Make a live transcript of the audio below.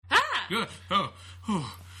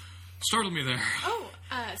Oh, startled me there. Oh,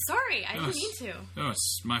 sorry, I didn't mean to. Oh,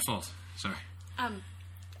 it's my fault. Sorry.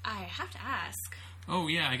 I have to ask. Oh,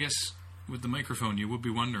 yeah, I guess with the microphone you would be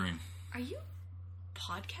wondering. Are you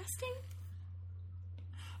podcasting?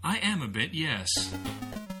 I am a bit, yes.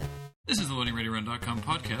 This is the LoadingReadyRun.com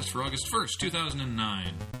podcast for August 1st,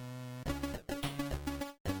 2009.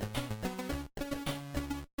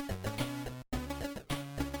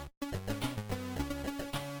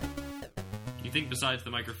 You think besides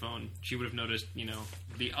the microphone, she would have noticed,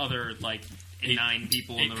 the other, 9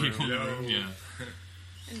 people in the room. Yeah.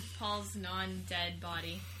 And Paul's non-dead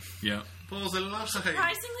body. Yeah. Paul's alive.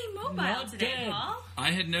 Surprisingly mobile Not today, dead. Paul.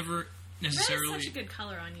 I had never necessarily... That is such a good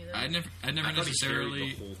color on you, though. I'd never I thought he necessarily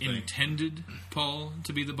carried the whole thing. intended Paul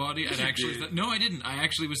to be the body. Yes, I'd you actually did. No, I didn't. I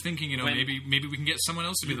actually was thinking, maybe we can get someone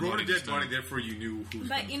else to be You the wrote body. a dead this time. body, therefore you knew who was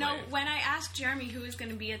But, going to play it. when I asked Jeremy who was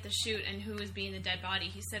going to be at the shoot and who was being the dead body,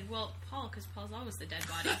 he said, well, Paul, because Paul's always the dead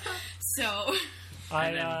body. So...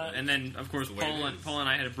 And then, of course, the way it is. Paul and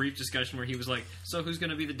I had a brief discussion where he was like, so who's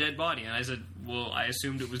going to be the dead body? And I said, well, I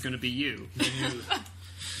assumed it was going to be you.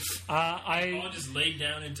 I Paul just laid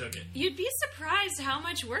down and took it. You'd be surprised how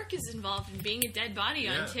much work is involved in being a dead body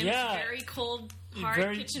on Yeah. Tim's Yeah. very cold,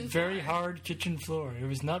 hard kitchen floor. very hard kitchen floor. It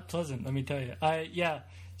was not pleasant, let me tell you.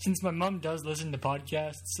 Since my mom does listen to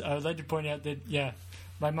podcasts, I would like to point out that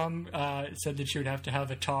my mom said that she would have to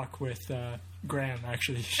have a talk with Graham.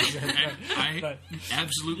 Actually, she said, but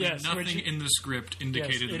Absolutely yes, nothing which- in the script yes,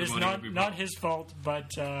 indicated it that is the body would be not his fault.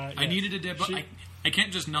 But I needed a dead body. She- I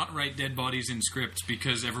can't just not write dead bodies in scripts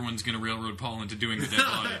because everyone's going to railroad Paul into doing the dead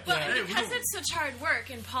body. But Hey, because it's such hard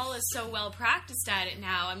work, and Paul is so well practiced at it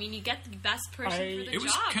now, I mean, you get the best person for the job. It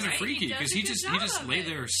was kind of right? freaky does because a he good just job of lay it.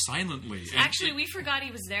 there silently. And Actually, we forgot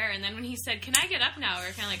he was there, and then when he said, "Can I get up now?" we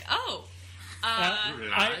were kind of like, "Oh, I no,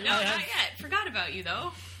 have- not yet. Forgot about you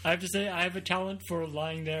though." I have to say, I have a talent for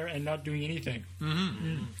lying there and not doing anything.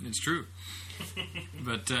 It's true.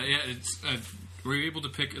 But it's. Were you able to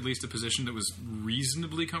pick at least a position that was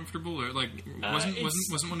reasonably comfortable, or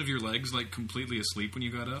wasn't one of your legs completely asleep when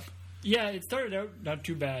you got up? Yeah, it started out not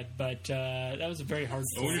too bad, but that was a very hard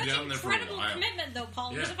Oh, floor. you're Such down there for a incredible while. commitment, though, Paul.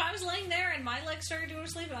 Because Yeah. if I was laying there and my legs started to go to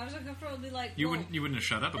sleep and I was uncomfortable, I'd be like, You well, wouldn't have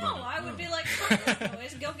shut up No, about it. I would be like, fuck this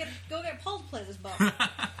noise. Go get Paul to play this ball.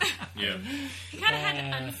 Yeah. He kind of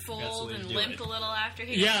had to unfold something and to do limp it. a little after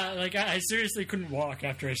he. Yeah, I seriously couldn't walk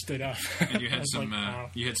after I stood up. And you I had was some like, wow.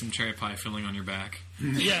 you had some cherry pie filling on your back.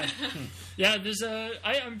 Yeah. There's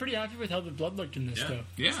I'm pretty happy with how the blood looked in this, Yeah. though.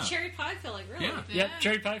 Yeah. Cherry pie filling, really. Yeah. Yep,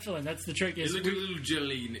 cherry pie filling. That's the trick. It Is looked a little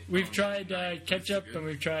jelly. we've tried ketchup and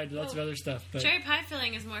we've tried lots of other stuff. But Cherry pie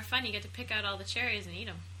filling is more fun. You get to pick out all the cherries and eat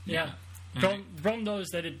them. yeah. And The problem though is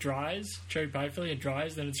that it dries. Cherry pie filling, it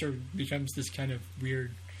dries, then it sort of becomes this kind of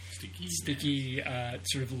weird, sticky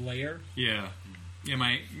sort of layer. Yeah.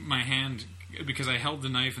 My hand, because I held the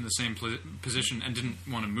knife in the same position and didn't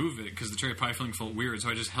want to move it because the cherry pie filling felt weird, so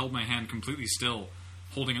I just held my hand completely still,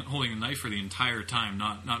 holding the knife for the entire time,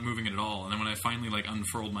 not moving it at all. And then when I finally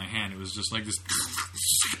unfurled my hand, it was just like this,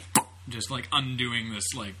 just undoing this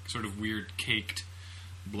sort of weird caked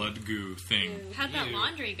blood goo thing. How'd that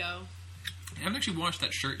laundry go? I haven't actually washed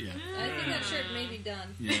that shirt yet. I think that shirt may be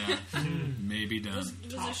done. Yeah, maybe done. Was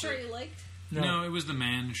it a shirt you liked? No, it was the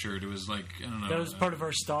man shirt. It was I don't know. That was part of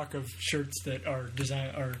our stock of shirts that are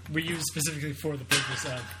we use specifically for the purpose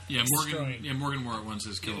of Morgan. destroying. Morgan wore it once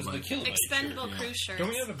as Kilobyte. Expendable yeah. cruise shirts. Don't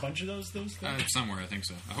we have a bunch of those things? Somewhere, I think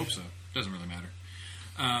so. I hope so. Doesn't really matter.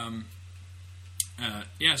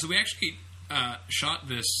 So we actually shot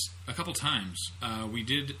this a couple times. We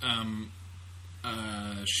did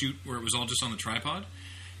shoot where it was all just on the tripod,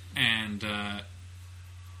 and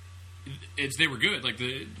they were good.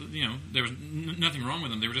 There was nothing wrong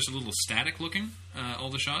with them. They were just a little static looking, all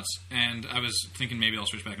the shots. And I was thinking maybe I'll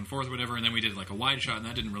switch back and forth or whatever. And then we did a wide shot, and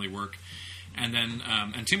that didn't really work. And then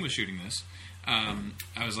and Tim was shooting this.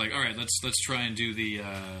 I was like, all right, let's try and do the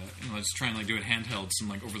let's try and do it handheld,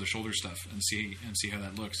 some over the shoulder stuff, and see how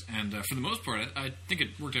that looks. And for the most part, I think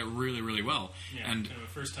it worked out really, really well. Yeah, and kind of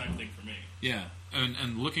a first time thing for me. yeah,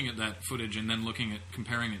 and looking at that footage and then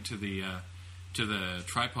comparing it to the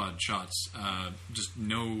tripod shots, just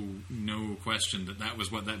no question that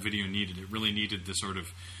was what that video needed. It really needed the sort of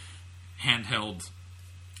handheld,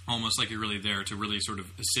 almost like you're really there to really sort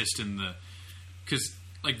of assist in because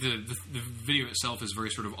the video itself is very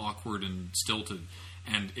sort of awkward and stilted,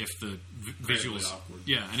 and if the visuals, awkward.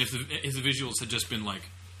 yeah, and if the visuals had just been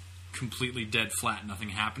completely dead flat, nothing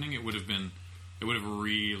happening, it would have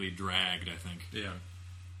really dragged, I think. Yeah.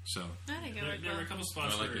 So I think it There worked were a well. couple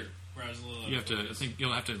spots I like where, it. where I was a little. you have to. I think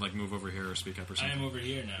you'll have to move over here or speak up or I something. am over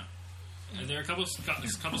here now. There are a couple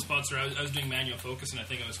spots where I was doing manual focus, and I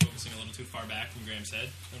think I was focusing a little too far back from Graham's head,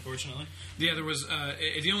 unfortunately. Yeah, there was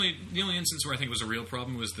the only instance where I think it was a real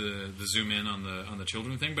problem was the zoom in on the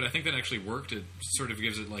children thing, but I think that actually worked. It sort of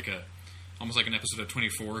gives it like almost like an episode of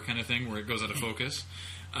 24 kind of thing where it goes out of focus.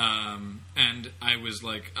 And I was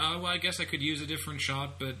like, oh, well, I guess I could use a different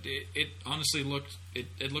shot, but it honestly looked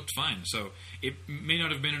fine. So it may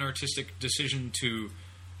not have been an artistic decision to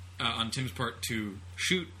on Tim's part to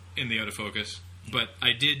shoot in the out of focus, but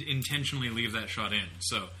I did intentionally leave that shot in.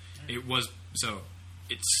 So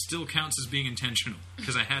it still counts as being intentional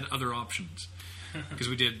because I had other options. Because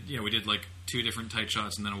we did like 2 different tight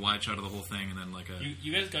shots and then a wide shot of the whole thing and then like a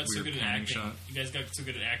You guys got so weird good at panning acting. shot. You guys got so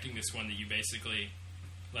good at acting this one that you basically,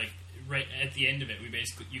 like, right at the end of it,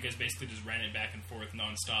 you guys basically just ran it back and forth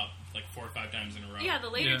nonstop, like 4 or 5 times in a row. Yeah, the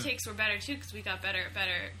later Yeah. takes were better too because we got better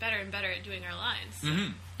and better at doing our lines.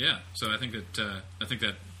 Mm-hmm. Yeah, so I think that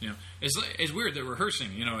it's weird that rehearsing,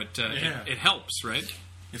 it helps, right?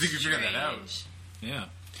 You think you figured that out? Strange.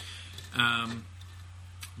 Yeah.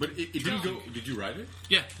 But it didn't go. Did you write it?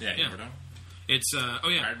 Yeah. Yeah, you never done. It's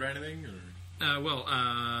Hired by anything?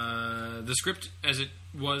 Or? The script as it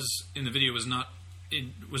was in the video was not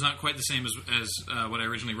quite the same as what I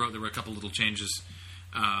originally wrote. There were a couple little changes.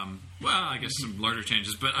 I guess some larger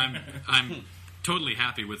changes, but I'm totally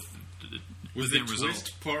happy with Was the the end twist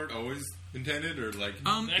result. part always intended, or like?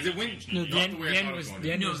 That Is it got went changed. No, not the end, way I the end thought it was going?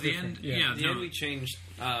 the end No, was the different. end. Yeah, The no. end we changed.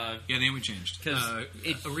 Yeah, the end we changed. 'Cause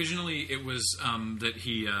Originally, it was that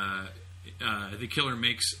he, the killer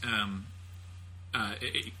makes.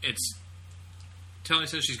 It's Tally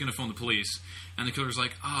says she's going to phone the police, and the killer's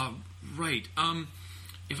like, right.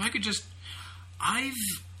 If I could just, I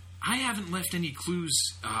haven't left any clues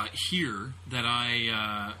here that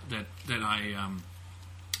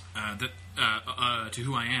to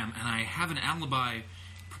who I am, and I have an alibi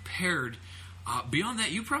prepared. Beyond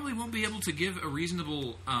that, you probably won't be able to give a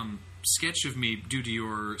reasonable sketch of me due to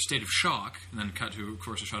your state of shock. And then cut to, of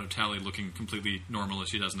course, a shot of Tally looking completely normal as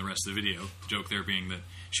she does in the rest of the video. Joke there being that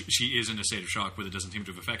she is in a state of shock, but it doesn't seem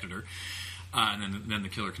to have affected her. And then the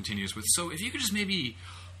killer continues with, so if you could just maybe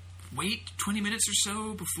wait 20 minutes or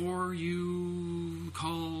so before you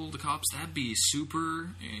call the cops, that'd be super.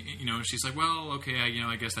 She's like, well, okay,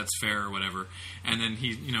 I guess that's fair or whatever. And then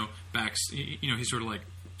he, backs, he sort of like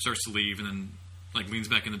starts to leave and then like leans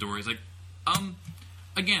back in the door. He's like,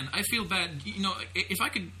 again, I feel bad. If I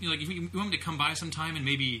could, if you want me to come by sometime and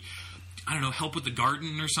maybe, I don't know, help with the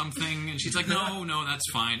garden or something. And she's like, no, that's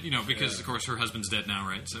fine. Because of course her husband's dead now,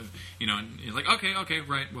 right? So, and you're like, okay,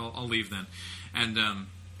 right. Well, I'll leave then. And,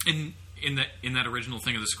 in that original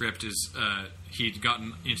thing of the script is he'd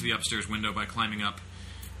gotten into the upstairs window by climbing up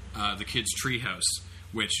the kid's treehouse,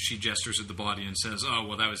 which she gestures at the body and says, "Oh,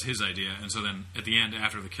 well, that was his idea." And so then at the end,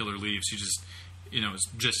 after the killer leaves, she just, it's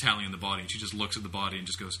just Tally in the body, and she just looks at the body and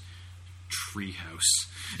just goes, "Treehouse,"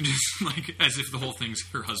 just like as if the whole thing's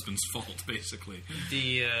her husband's fault, basically.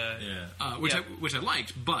 Which I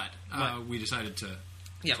liked, but we decided to.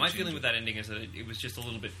 Yeah, my change feeling it. with that ending is that it was just a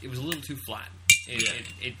little bit. It was a little too flat.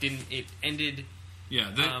 It didn't. It ended.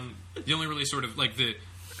 Yeah, the only really sort of like the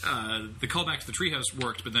callback to the treehouse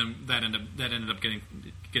worked, but then that ended up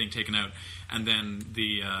getting taken out, and then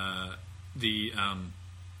the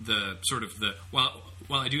sort of the while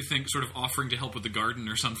I do think sort of offering to help with the garden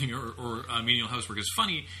or something or menial housework is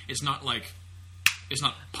funny, it's not like. It's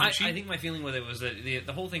not punchy. I think my feeling with it was that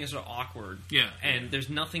the whole thing is sort of awkward. Yeah. And there's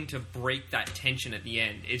nothing to break that tension at the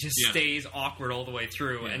end. It just Yeah. stays awkward all the way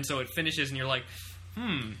through. Yeah. And so it finishes and you're like,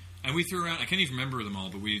 And we threw around, I can't even remember them all,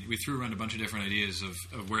 but we threw around a bunch of different ideas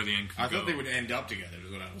of where the end could I go. thought they would end up together.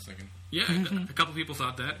 Is what I was thinking. Yeah, a couple people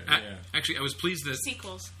thought that. Yeah. Actually, I was pleased that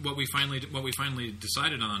Sequels. what we finally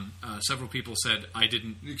decided on. Several people said I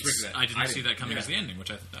didn't expected that. I didn't I see didn't. that coming Yeah. as the ending,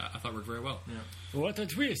 which I thought worked very well. What a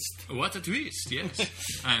twist! What a twist!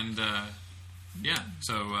 Yes, and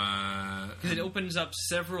so because it opens up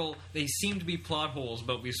several. They seem to be plot holes,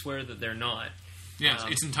 but we swear that they're not. yes,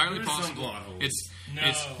 it's entirely There is some possible. plot holes. It's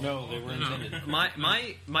No, they weren't No. intended.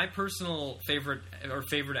 My personal favorite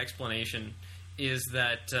explanation is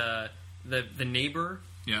that the neighbor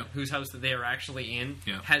Yeah. whose house that they are actually in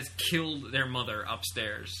Yeah. has killed their mother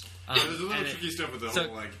upstairs. There's a little and tricky stuff with the So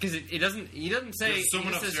whole like. because it doesn't he doesn't say There's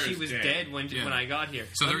someone he just says she upstairs was dead. dead when Yeah. I got here.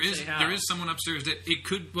 So Doesn't say how. there is someone upstairs that it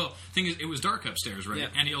could. Well, thing is, it was dark upstairs, right? Yeah.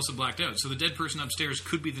 And he also blacked out. So the dead person upstairs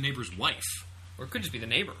could be the neighbor's wife. or it could just be the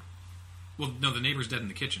neighbor. Well, no, the neighbor's dead in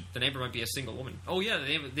the kitchen. The neighbor might be a single woman. Oh yeah,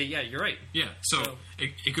 yeah, you're right. Yeah, so, So-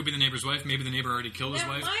 it could be the neighbor's wife. Maybe the neighbor already killed his Now,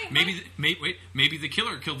 wife. my- Maybe the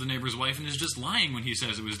killer killed the neighbor's wife and is just lying when he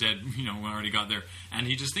says it was dead. When I already got there, and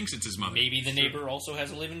he just thinks it's his mother. Maybe the neighbor also has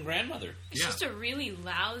a living grandmother. It's Yeah. just a really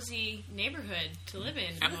lousy neighborhood to live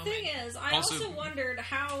in. The thing is, I Also- also wondered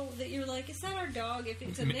how that you're like, is that our dog if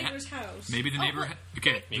it's a neighbor's house? Maybe the neighbor. but-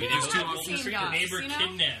 Okay, Maybe there's they two don't have options. same The dogs, neighbor you know?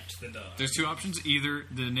 kidnapped the dog. There's two options. Either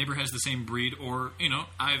the neighbor has the same breed, or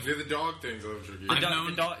I've Yeah, the dog things. I'm sure. The, I've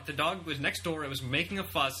dog, known- the dog was next door. It was making a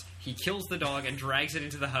fuss. He kills the dog and drags it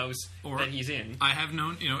into the house Or- that he's in. I have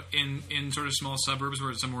known, in sort of small suburbs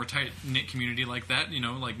where it's a more tight knit community like that,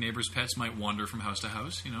 like neighbors' pets might wander from house to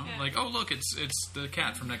house, like, oh look, it's the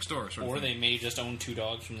cat from next door, sort Or of they thing. may just own two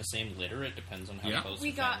dogs from the same litter. It depends on how Yeah. close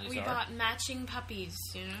We the got families we are. got matching puppies.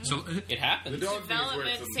 So, It happens. The dog thing is where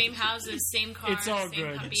Development, it's same houses, same cars, It's all same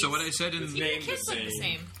good. puppies. so what I said in Even named kids the look the same.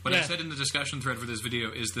 same. what I Yeah. said in the discussion thread for this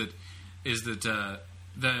video is that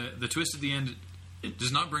the twist at the end, it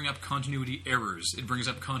does not bring up continuity errors. It brings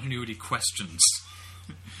up continuity questions.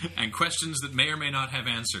 And questions that may or may not have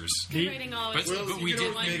answers. Writing always But- leaves but we you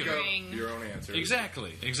did make up wondering. your own answer.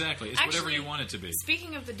 Exactly. It's whatever Actually, you want it to be.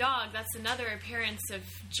 Speaking of the dog, that's another appearance of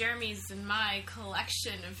Jeremy's and my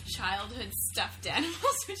collection of childhood stuffed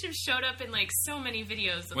animals, which have showed up in so many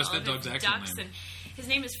videos of What's all that of dog's his actual ducks. name? And his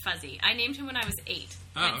name is Fuzzy. I named him when I was 8.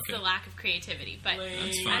 Oh, That's okay. the lack of creativity. But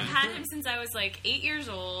That's fine. I've had him since I was 8 years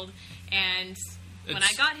old, and when I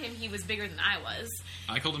It's- got him, he was bigger than I was.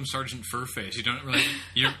 I called him Sergeant Furface. You don't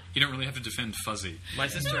really have to defend Fuzzy. My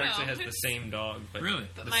sister No, actually has the it's- same dog, but Really?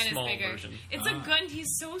 But the mine small is bigger. version. It's a Gund.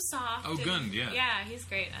 He's so soft. Oh, and- Gund, yeah. Yeah, he's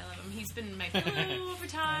great. I love him. He's been my pillow over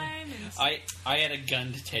time. And I had a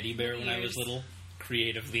gunned teddy bear when I was Years. little,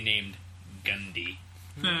 creatively named Gundy.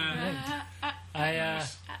 I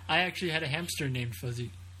actually had a hamster named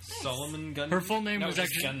Fuzzy. Solomon Gun. Her full name No, was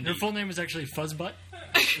just actually Gundy. Fuzzbutt.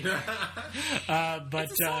 But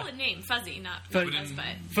it's a solid name, Fuzzy, not but-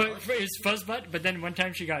 Fuzzbutt. it was Fuzzbutt. But then one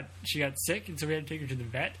time she got sick, and so we had to take her to the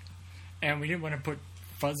vet, and we didn't want to put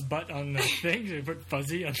Fuzzbutt on the thing, so we put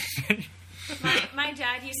Fuzzy on the thing. My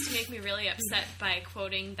dad used to make me really upset by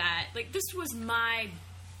quoting that, this was my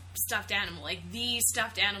stuffed animal, the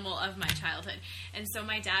stuffed animal of my childhood. And so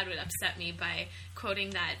my dad would upset me by quoting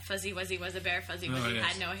that Fuzzy Wuzzy was a bear, Fuzzy Wuzzy yes.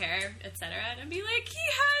 had no hair, etc. And I'd be like, he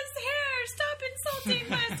has hair! Stop insulting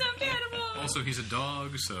my stuffed animal! Also, he's a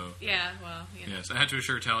dog, so Yeah, well, yes, I had to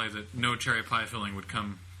assure Tally that no cherry pie filling would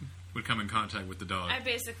come in contact with the dog. I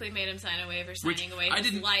basically made him sign a waiver Which signing away I his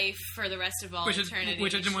didn't- life for the rest of all which eternity. I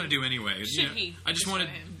didn't want to do anyway. Should he I just destroy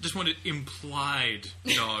wanted him? implied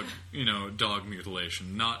dog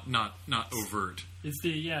mutilation, not overt. It's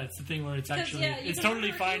the thing where it's 'Cause, actually yeah, you it's can totally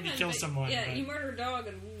murder fine to human, kill but- someone. Yeah, but- you murder a dog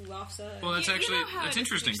and offside. Well, that's You know actually how that's it is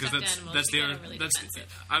interesting with because stuffed animals, that's you the get other really that's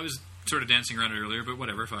defensive. I was sort of dancing around it earlier, but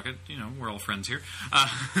whatever, fuck it. We're all friends here.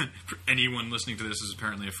 For anyone listening to this is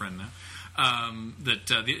apparently a friend now.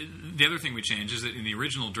 The other thing we changed is that in the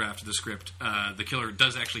original draft of the script, the killer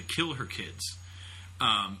does actually kill her kids,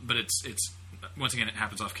 but it's once again it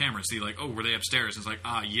happens off camera. It's were they upstairs? And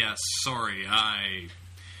it's yes, sorry,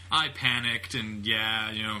 I panicked and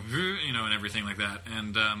and everything like that.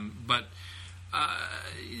 And but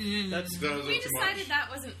That's That was We too decided much. that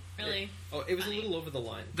wasn't really. oh, it was a little over the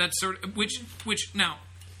line. that's sort of which now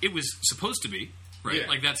it was supposed to be right.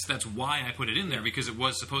 Yeah. That's why I put it in there because it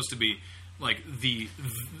was supposed to be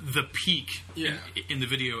the peak Yeah. in the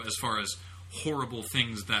video as far as horrible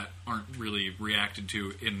things that aren't really reacted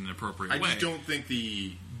to in an appropriate I way. just don't think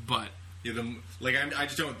But I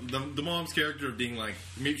just don't. The mom's character of being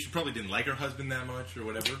maybe she probably didn't like her husband that much or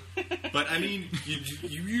whatever. But I mean, you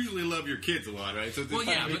usually love your kids a lot, right? So Well,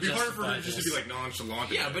 yeah, it'd but be harder for her justify just to be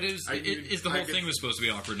nonchalant. yeah, but it's the whole thing was supposed to be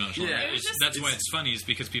awkward, nonchalant. Yeah. It was just- That's why it's funny is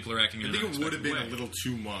because people are acting. I in think an it would have been unexpected a way. little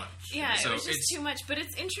too much. Yeah, So it was just it's- too much. But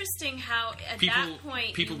it's interesting how at People- that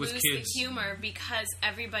point people you with lose kids- the humor because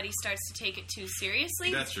everybody starts to take it too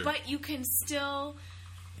seriously. That's true. But you can still.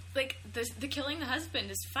 The killing the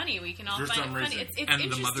husband is funny. We can all For find it some funny. reason. It's And the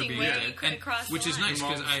interesting mother being where dead. you could And- cross which the is line. nice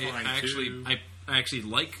because Mom's fine, I actually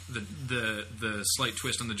like the slight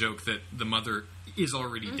twist on the joke that the mother is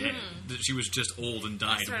already dead. That she was just old and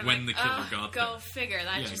died Sort of when the killer oh, got go there. figure.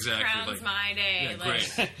 That Yeah, just exactly, crowns my day. Yeah,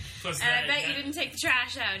 great. Plus, And I that, bet you that- didn't take the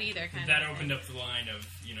trash out either. Kind that of. opened up the line of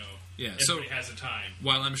Yeah, so- everybody has a time.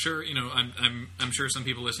 While I'm sure, I'm sure some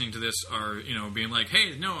people listening to this are, being like,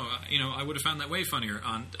 "Hey, no, I would have found that way funnier."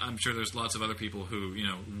 I'm sure there's lots of other people who,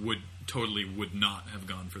 would not have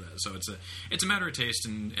gone for that. So it's a matter of taste,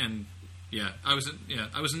 and I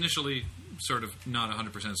was initially sort of not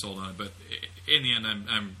 100% sold on it, but in the end,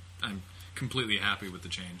 I'm completely happy with the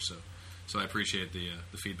change. So So I appreciate the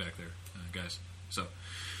feedback there, guys. So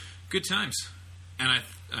good times, and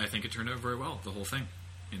I think it turned out very well, the whole thing,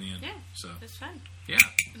 in the end. Yeah. So It was fun. yeah.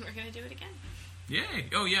 We're going to do it again. Yay!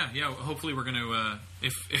 Oh yeah. Hopefully we're going to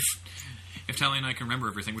if Tally and I can remember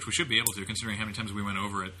everything, which we should be able to, considering how many times we went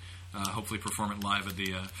over it. Hopefully perform it live at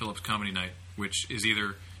the Phillips Comedy Night, which is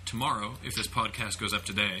either tomorrow if this podcast goes up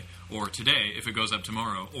today, or today if it goes up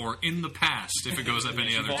tomorrow, or in the past if it goes up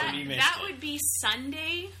any other time. That would be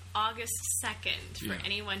Sunday, August 2nd, for Yeah.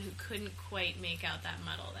 anyone who couldn't quite make out that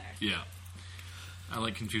muddle there. Yeah. I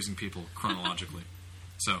like confusing people chronologically.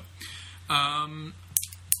 So,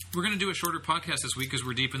 we're going to do a shorter podcast this week because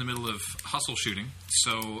we're deep in the middle of hustle shooting.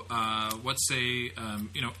 So, let's say,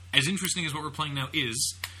 as interesting as what we're playing now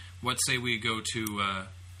is, let's say we go to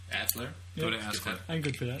Askler? go to Askler. I'm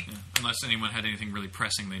good for that. Yeah. Unless anyone had anything really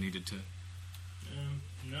pressing they needed to.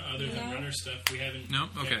 No, other than No. runner stuff, we haven't. No?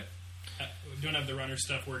 Okay. We don't have the runner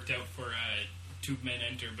stuff worked out for Tube Men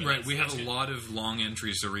Enter. But Right, we have that's a gonna- lot of long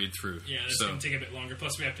entries to read through. Yeah, that's so going to take a bit longer.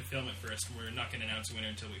 Plus, we have to film it first. We're not going to announce a winner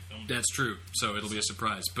until we film it. that's true. So it'll be a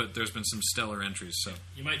surprise. But there's been some stellar entries. So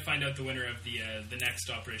You might find out the winner of the next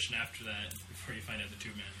operation after that before you find out the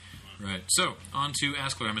Tube Man. right. So on to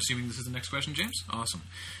Askler. I'm assuming this is the next question, James. Awesome.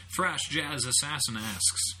 Thrash Jazz Assassin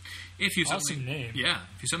asks, if you Awesome suddenly name.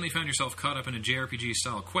 if you suddenly found yourself caught up in a JRPG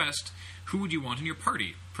style quest, who would you want in your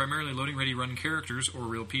party? Primarily loading ready run characters or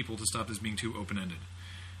real people to stop this being too open ended.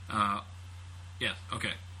 Yeah.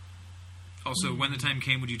 Okay. Also, when the time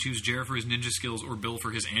came, would you choose Jer for his ninja skills or Bill for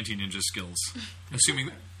his anti-ninja skills?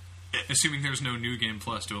 Assuming there's no new game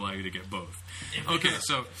plus to allow you to get both. Okay,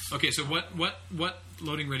 so what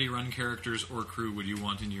loading ready run characters or crew would you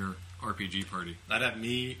want in your RPG party? I'd have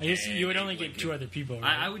me. I guess and you would only Lincoln. get 2 other people.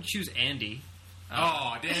 Right? I would choose Andy.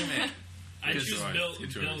 Oh, damn it. I Good choose choice. Bill, Good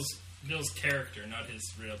choice. Bill's character, not his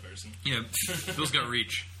real person. Yeah, Bill's got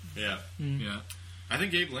reach. Yeah. Yeah. I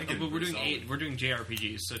think Gabe Lincoln. But we're was doing solid. we're doing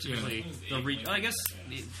JRPGs, so typically Yeah. they'll read. I guess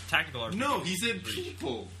the tactical RPGs. No, he said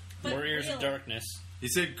people. But Warriors of real. Darkness. He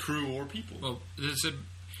said crew or people. Well, it said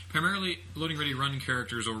primarily loading ready run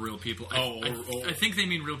characters or real people. I think they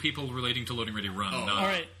mean real people relating to loading ready run. Oh. Not, All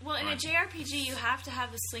right. Well, in a Right. JRPG, you have to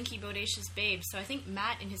have the slinky, bodacious babe. So I think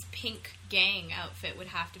Matt in his pink gang outfit would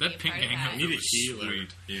have to be That a pink part of gang that. outfit Need a was healer.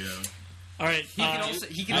 sweet. You know. All right. He can also I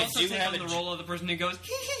do take have on a the role of the person who goes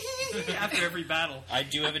after every battle I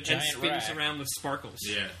do have a and giant spins rat. around with sparkles.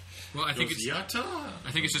 Yeah. Well, I think Goes, it's Yata.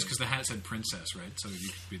 I think it's just because the hat said princess, right? So you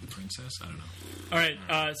could be the princess. I don't know. All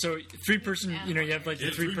right. So 3-person. You know, you have like the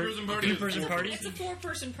Yeah, 3-person party is 3-person 4 party. It's a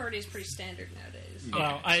 4-person party is pretty standard nowadays.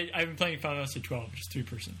 Well, I've been playing Final Fantasy 12, which is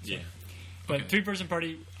 3-person. So. Yeah. But Okay. 3-person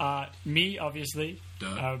party. Me, obviously,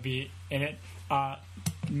 Duh. would be in it.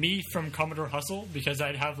 Me from Commodore Hustle because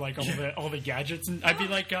I'd have like all the gadgets and I'd be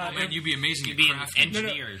like Oh man, you'd be amazing You'd at be an crafting. no,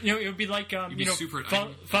 engineer. you know, it would be like You'd be super-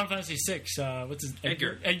 Final Fantasy 6. What's his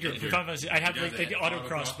Edgar. Edgar. From Final Fantasy. I'd have Yeah, like the the auto auto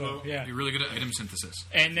crossbow. crossbow. Yeah, You're really good at item synthesis.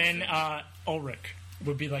 and then Ulrich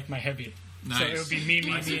would be like my heavy. So Nice. it would be me,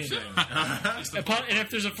 and if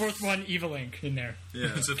there's a 4th one, Evil Inc. in there Yeah.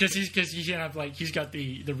 because he can have like he's got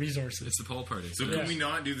the resources. It's the Paul party. So Yeah. can we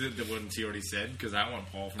not do the ones he already said? Because I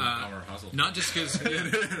want Paul from Power Hustle. Not just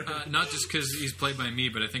because he's played by me,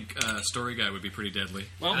 but I think Story Guy would be pretty deadly.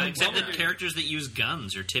 Well, Except that characters that use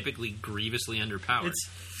guns are typically grievously underpowered. It's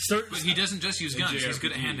so. But he doesn't just use guns; he's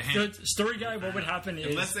good at hand to hand. The story guy, what would happen is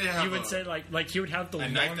Unless they have he would a- say like he would have the a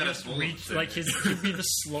knife that longest has bullets reach, in like it. he'd be the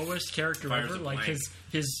slowest character Fires ever. a Like blank.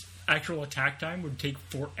 his actual attack time would take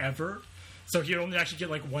forever. So he'd only actually get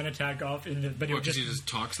like one attack off in the, but it would Because just he just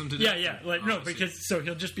talks them to yeah, death? yeah, like Oh, no, I see. because so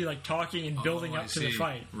he'll just be like talking and building I up to the see.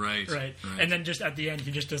 fight, Right. and then just at the end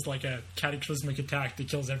he just does like a cataclysmic attack that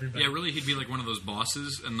kills everybody. Yeah, really, he'd be like one of those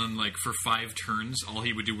bosses, and then like for 5 turns, all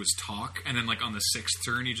he would do was talk, and then like on the 6th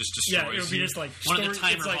turn, he just destroys Yeah, it would be you. just like One of the story-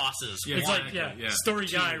 timer it's like, bosses. Yeah, It's like exactly, yeah. story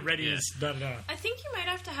guy ready is da da da. I think you might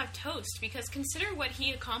have to have Toast because consider what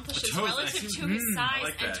he accomplishes Toast, relative that seems- to his size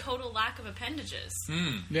like and that. total lack of appendages.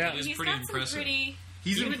 Yeah, He's He's pretty got impressive. some pretty.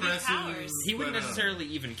 He's Even impressive. powers. He wouldn't but, necessarily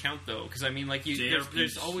even count though, because I mean, like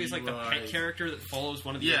there's always like the pet JRPG character that follows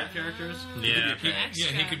one of the Yeah. other characters. Yeah. Yeah,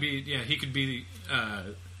 he could be. Yeah, he could be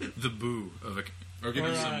the boo of a. Or give Or,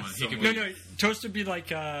 me someone. He could no, be- no. Toast would be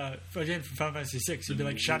like again from Final Fantasy 6. He'd be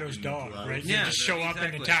like Shadow's dog, right? He'd Yeah, just show up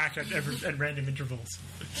and exactly. attack at random intervals.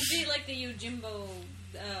 It'd be like the Yojimbo,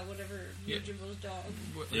 whatever, Yeah. Yojimbo's dog.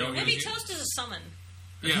 Yeah, Maybe we- Toast is a summon.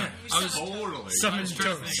 Yeah, I was. Totally. Summon I was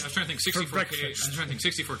trying to Toast. think 64K. I breakfast. was trying to think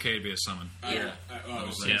 64K would be a summon. Yeah. I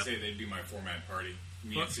was going to say they'd be my format party.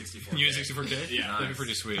 Me at 64. You and 64K? Yeah. that'd be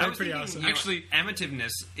pretty sweet. I was pretty thinking, awesome. you know, Actually-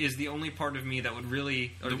 amativeness is the only part of me that would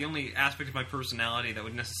really, or the only aspect of my personality that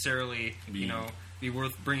would necessarily, you know, be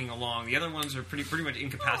worth bringing along. The other ones are pretty much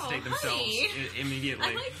incapacitate themselves honey. Immediately.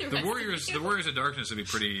 I like the The rest Warriors, of the Warriors of Darkness would be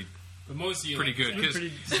pretty But most of you pretty like good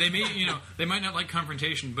because they may, they might not like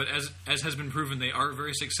confrontation, but as has been proven, they are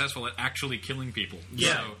very successful at actually killing people.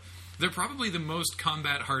 Yeah. So they're probably the most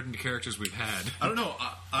combat hardened characters we've had. I don't know.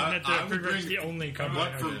 And that I they're would pretty much bring. the only What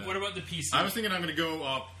combat. for- What about the PC? I was thinking I'm going to go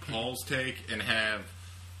off Paul's take and have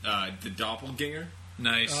the doppelganger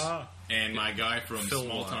Nice. and my guy from Phil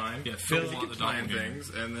Small Watt. Time. Yeah, Phil He Watt, could the plan doppelganger. things,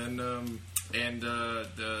 and then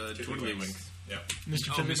the Twiddlywinks. Yep. Mr.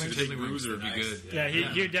 Oh, Tiddlywinks. Mr. Big Tiddlywinks Bruiser would be Nice. good. Yeah,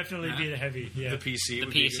 he'd definitely be the heavy. Yeah. The PC. The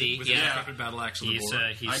would be PC, good, with yeah. a decrepit battle axe on the He's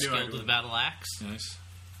board. he's I knew I skilled would. with battle axe. Nice.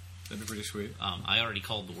 That'd be pretty sweet. I already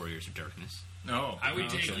called the Warriors of Darkness. Oh, I would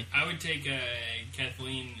okay. take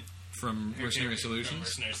Kathleen From Mercenary from Solutions.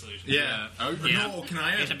 Mercenary Solutions. yeah. Yeah. No, can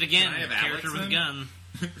I have? Except again, can I have character Alex with a then? gun.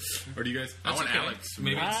 Or do you guys? I That's want okay. Alex.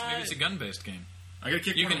 Maybe it's a gun-based game. I gotta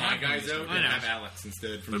kick You one of can my have guys one. out I and know. have Alex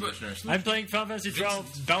instead from But- Mercenary Solutions. I'm playing Final Fantasy 12.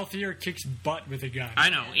 Balthier kicks butt with a gun. I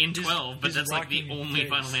know, in Just- 12, but just that's like the rocking only face.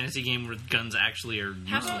 Final Fantasy game where guns actually are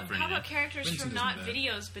How useful about, for how about anything. characters Vincent from isn't not bad.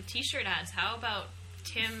 videos but T-shirt ads? How about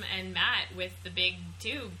Tim and Matt with the big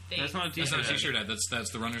tube thing? That's not a That's t-shirt. not a t-shirt ad. That's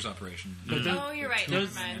the runner's operation. But those- Oh, you're right.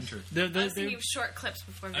 those- Never mind. Enter. the- I the- was thinking the- of short clips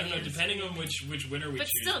before I don't know. videos. Depending on which winner we But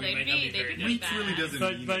choose, still, we they'd might be- not be they'd very be different. Reach really doesn't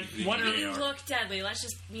But- mean but anything. what You are- look deadly. Let's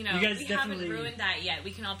just, You guys we haven't definitely- ruined that yet. We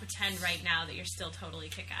can all pretend right now that you're still totally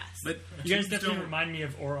kick-ass. But You guys tubes definitely don't- remind me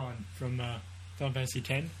of Oron from Final Fantasy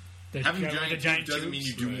X. The Having guy with the giant tubes doesn't tubes. mean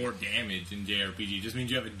you do more damage in JRPG. It just means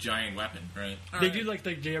you have a giant weapon, right? They do like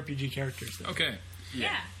the JRPG characters. Though. Okay,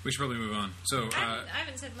 yeah. we should probably move on. So, I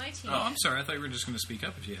haven't said my team. oh, I'm sorry. I thought you were just going to speak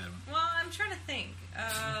up if you had one. Well, I'm trying to think.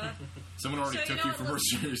 Someone already So, you took know you what, for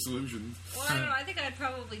let's- Mercenary Solutions. Well, I don't know. I think I'd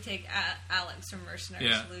probably take Alex from Mercenary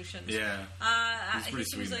Yeah. Solutions. Yeah. I pretty he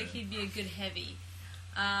seems sweet, like man. he'd be a good heavy.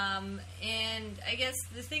 And I guess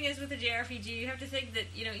the thing is with the JRPG, you have to think that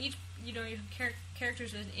you have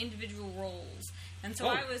characters with individual roles, and so Oh.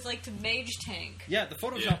 I was like to mage tank. Yeah, the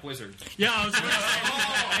Photoshop wizard. Yeah, I was going to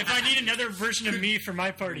say, if I need another version of me for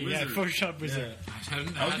my party, yeah, Wizard. Photoshop Wizard. I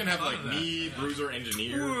was I was gonna have like me, Bruiser,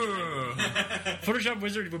 Engineer. Photoshop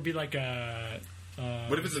Wizard would be like a.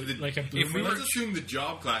 What if it's like a blue If we mage? were- Let's assume the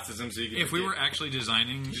job classes them so you can. If we just were actually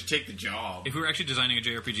designing, just take the job. if we were actually designing a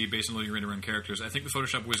JRPG based on loading random characters, I think the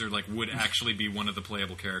Photoshop wizard would actually be one of the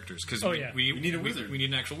playable characters because Oh, yeah. we need a wizard. We need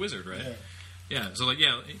an actual wizard, right? Yeah. Yeah, so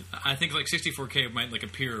I think 64K might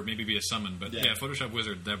appear or maybe be a summon, but Yeah. Photoshop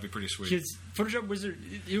wizard that'd be pretty sweet. Because Photoshop Wizard,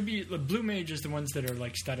 it would be blue mage is the ones that are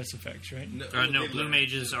like status effects, right? No, they blue learn.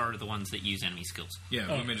 mages are the ones that use enemy skills. Yeah,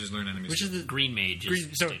 Oh. blue mages learn enemies. Which is the Green mage is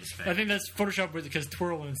green. So status effect. I think that's Photoshop Wizard because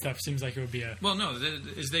twirl and stuff seems like it would be a. well, no,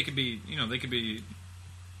 they could be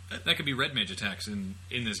that could be red mage attacks in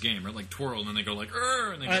this game, right? Like twirl, and then they go like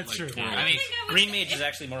and they get That's like true. twirl. I mean, think I would- green mage is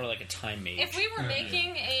actually more like a time mage. If we were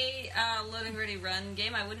making a loading ready run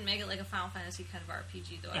game, I wouldn't make it like a Final Fantasy kind of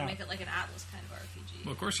RPG, though. I'd Oh. make it like an Atlas kind of RPG.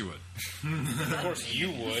 Well, of course you would. of course,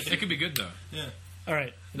 you would. It could be good though. Yeah. All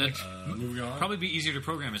right. That's Moving on. probably be easier to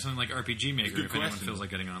program. It's something like RPG Maker Good if anyone question. feels like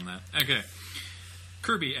getting on that. Okay.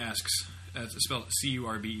 Kirby asks, spelled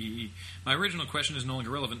C-U-R-B-E-E. My original question is no longer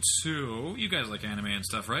relevant, so you guys like anime and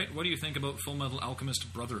stuff, right? What do you think about Full Metal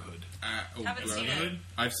Alchemist Brotherhood? Haven't seen Brotherhood? it.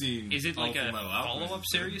 I've seen. Is it all like a Full Metal Alchemist. follow-up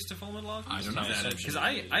series to Full Metal Alchemist? I don't know. Because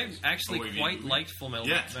I actually Oh, wait, quite wait. liked Full Metal.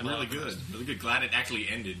 Yeah, it's Metal really Alchemist. good. Really good. Glad it actually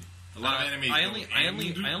ended. A lot of anime. I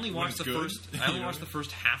only watched the good. first. I only watched the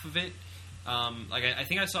first half of it. I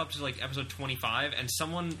think I saw up to like episode 25, and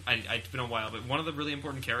someone. It's been a while, but one of the really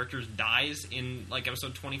important characters dies in like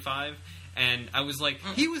episode 25, and I was like,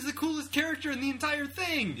 he was the coolest character in the entire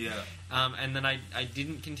thing. Yeah. And then I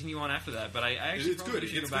didn't continue on after that, but I actually It's probably good.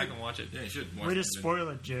 should It's go back good. and watch it. Yeah, you should. Watch Way to it. spoil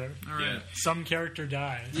it, Jared. All right. Yeah. Some character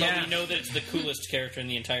dies. Yeah. But we know that it's the coolest character in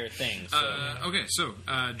the entire thing. So. Okay, so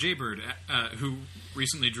Jaybird, who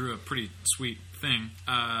recently drew a pretty sweet thing,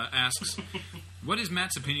 asks, what is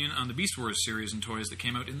Matt's opinion on the Beast Wars series and toys that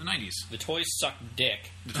came out in the 90s? The toys suck dick,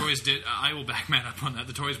 The toys did... I will back Matt up on that.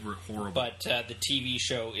 The toys were horrible. but the TV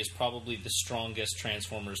show is probably the strongest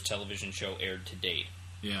Transformers television show aired to date.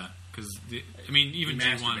 Yeah, because, even He G1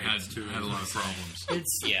 masturbates, too. had a lot of problems.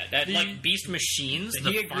 It's Yeah, like Beast Machines. He the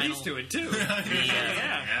agrees final, to it too.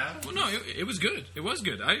 Yeah. Well, no, it was good. It was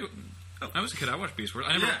good. I was a kid. I watched Beast Wars.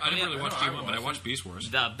 I never Yeah, really watched I G1, but I watched watched Beast Wars.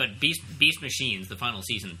 But Beast Machines, the final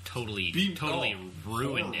season, totally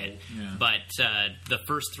ruined it. Yeah. But the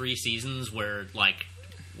first 3 seasons, where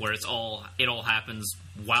it all happens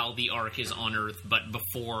while the Ark is on Earth, but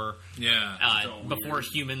before Yeah. before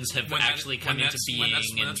humans have When actually come into being.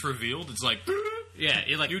 When that's revealed, it's like... Yeah,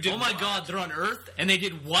 you're like, You did oh my what? god, they're on Earth, and they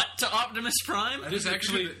did what to Optimus Prime? This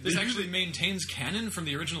actually maintains canon from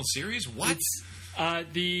the original series. What? I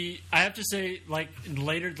have to say, like the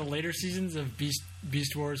later seasons of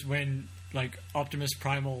Beast Wars, when like Optimus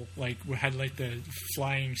Primal had like the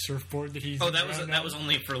flying surfboard that he's that was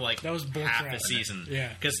only for like that was bull half crap. a season. Yeah.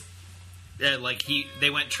 Because they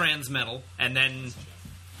went transmetal, and then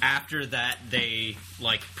after that they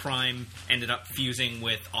Prime ended up fusing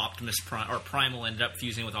with Optimus Prime, or Primal ended up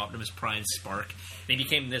fusing with Optimus Prime's Spark. They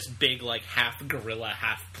became this big half gorilla,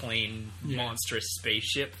 half plane monstrous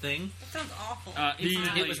spaceship thing. That sounds awful.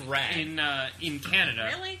 It was rad. In Canada,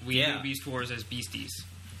 Really? we do Beast Wars as Beasties.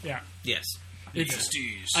 Yeah. Yes.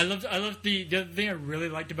 I loved the other thing I really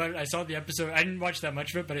liked about it. I saw the episode. I didn't watch that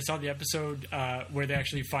much of it, but I saw the episode where they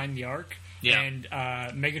actually find the Ark. Yeah. And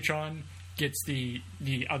Megatron gets the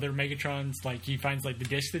other Megatrons. He finds the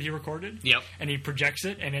disc that he recorded. Yep. And he projects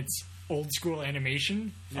it, and it's old school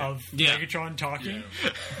animation of Yeah. Megatron talking.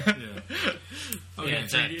 Okay.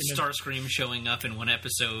 It's Starscream showing up in one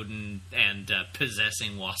episode and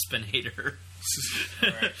possessing Waspinator.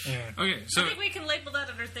 Yeah. Okay, so I think we can label that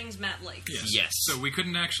under things Matt likes. Yes. So we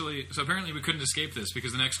couldn't actually. So apparently we couldn't escape this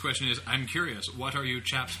because the next question is: I'm curious, what are you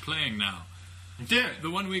chaps playing now? Damn it. The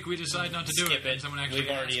 1 week we decide not to do Skip it, and someone actually We've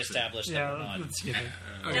already asks it. established that Yeah, we're not. let's skip it.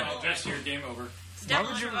 Okay. Devil, That's your game over.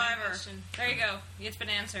 Devil would you- Survivor. There you go. It's been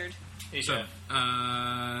answered. So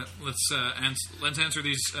let's answer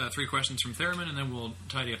these 3 questions from Theremin, and then we'll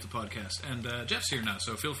tidy up the podcast. And Jeff's here now,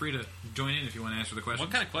 so feel free to join in if you want to answer the question.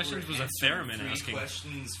 What kind of questions was a Theremin Three asking?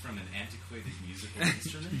 questions from an antiquated musical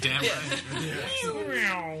instrument. Damn right.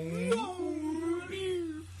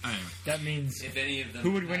 Anyway. That means If any of them,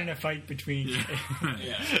 who would win in a fight between?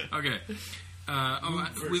 Okay.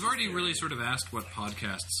 We've already really sort of asked what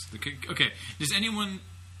podcasts. Okay, does anyone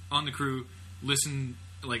on the crew listen,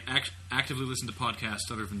 actively listen to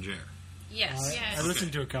podcasts other than Jer? Yes. Yes. I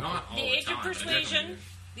listened to a couple. Not all The the Age time, of but Persuasion. definitely.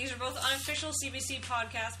 These are both unofficial CBC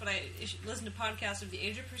podcasts, but I listen to podcasts of The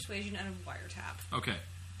Age of Persuasion and of Wiretap. Okay.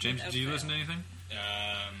 James, do you listen to anything?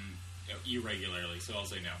 Irregularly, so I'll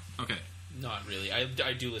say no. Okay. Not really.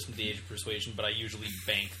 I do listen to the Age of Persuasion, but I usually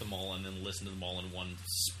bank them all and then listen to them all in one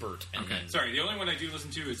spurt. And Okay. then Sorry, the only one I do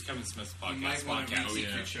listen to is Kevin Smith's you podcast. might want to podcast.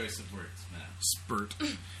 rethink your choice of words, Matt. Spurt.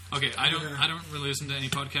 Okay, I don't really listen to any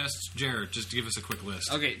podcasts. Jared, just give us a quick list.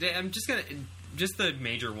 Okay, I'm just gonna the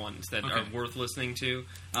major ones that Okay. are worth listening to.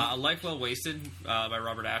 A Life Well Wasted by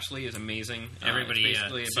Robert Ashley is amazing. everybody It's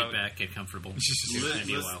basically sit about back, get comfortable. It's gonna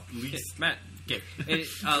be a while. Matt. Okay.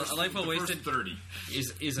 A Life Well Wasted 30.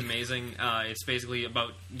 is amazing. It's basically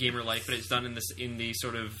about gamer life, but it's done in the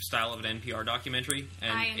sort of style of an NPR documentary.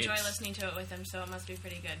 And I enjoy it's- listening to it with him, so it must be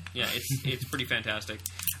pretty good. Yeah, it's pretty fantastic.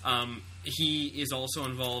 He is also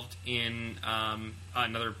involved in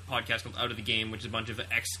another podcast called Out of the Game, which is a bunch of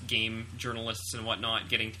ex-game journalists and whatnot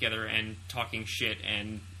getting together and talking shit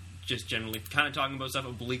and just generally kind of talking about stuff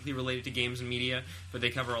obliquely related to games and media, but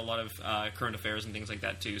they cover a lot of current affairs and things like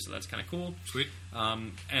that too, so that's kind of cool. Sweet.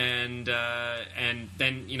 And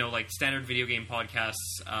then standard video game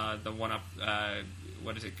podcasts, the one up,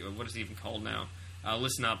 what is it even called now?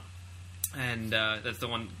 Listen Up. And that's the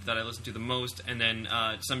one that I listen to the most. And then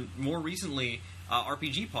some more recently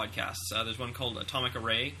RPG podcasts. There's one called Atomic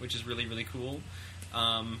Array, which is really, really cool,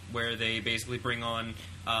 where they basically bring on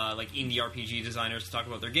indie RPG designers to talk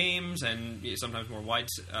about their games and sometimes more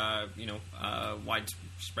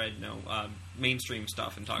widespread, mainstream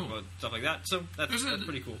stuff and talk Cool. about stuff like that. So that's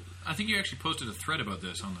pretty cool. I think you actually posted a thread about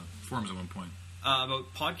this on the forums at one point.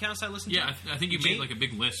 About podcasts I listen to? Yeah, I think you made a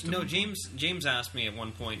big list. No, James asked me at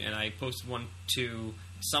one point, and I posted one to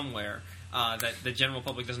somewhere that the general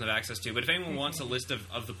public doesn't have access to. But if anyone wants a list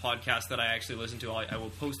of the podcasts that I actually listen to, I will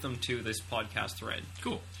post them to this podcast thread.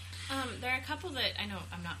 Cool. There are a couple that I know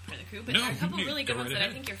I'm not part of the crew, but No, there are a couple really good go ones right that I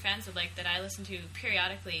ahead. think your fans would like that I listen to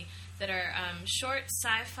periodically that are short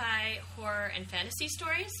sci-fi, horror, and fantasy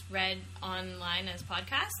stories read online as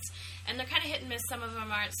podcasts. And they're kind of hit and miss. Some of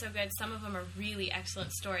them aren't so good. Some of them are really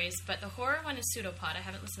excellent stories. But the horror one is Pseudopod. I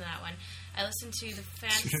haven't listened to that one. I listened to the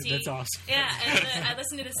fantasy. That's awesome. Yeah, and I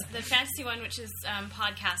listened to the fantasy one, which is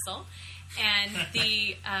Podcastle, and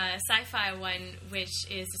the sci-fi one, which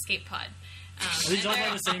is Escape Pod. Are these all by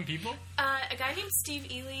the same people? A guy named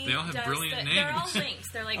Steve Ely. They all have does brilliant They're all names.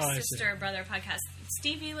 links. They're like Oh, I see. sister brother podcasts.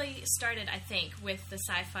 Steve Ely started, I think, with the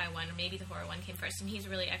sci-fi one, or maybe the horror one came first, and he's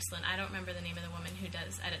really excellent. I don't remember the name of the woman who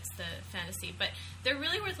edits the fantasy, but they're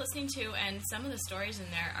really worth listening to, and some of the stories in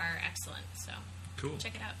there are excellent. So Cool.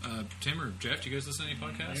 check it out. Tim or Jeff, do you guys listen to any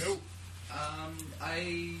podcasts? Nope.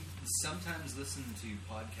 I sometimes listen to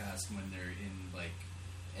podcasts when they're in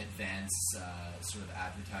advance sort of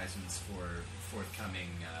advertisements for forthcoming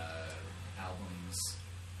albums,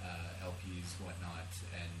 LPs, whatnot,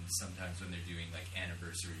 and sometimes when they're doing like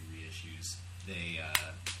anniversary reissues, they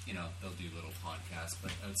they'll do little podcasts.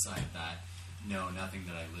 But outside of that, no, nothing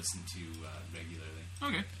that I listen to regularly.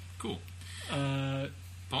 Okay, cool.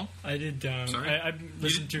 Paul? I did. Sorry? I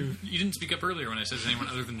listened to. You didn't speak up earlier when I said anyone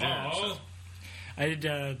other than Jared. So. I did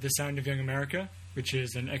The Sound of Young America, which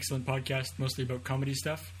is an excellent podcast, mostly about comedy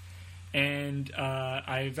stuff. And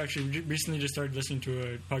I've actually recently just started listening to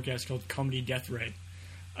a podcast called Comedy Death Ray,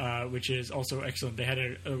 which is also excellent. They had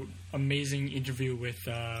an amazing interview with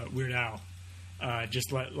Weird Al,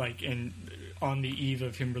 on the eve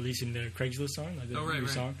of him releasing the Craigslist song, like the new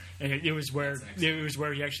song, and it was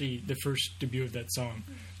where he actually, the first debut of that song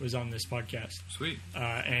was on this podcast. Sweet.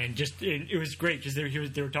 And just it was great because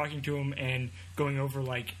they were talking to him and going over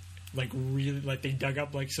like really they dug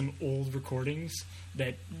up like some old recordings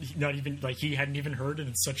that he hadn't even heard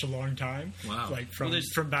in such a long time. Wow. Like from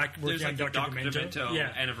back working on Dr.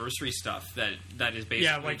 Demento. Anniversary stuff that is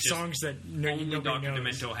basically like songs that only nobody Dr.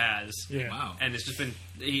 knows. Demento has. Yeah. Wow. And it's just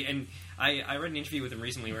been I read an interview with him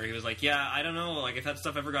recently where he was like, yeah, I don't know, like if that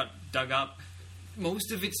stuff ever got dug up,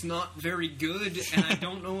 most of it's not very good, and I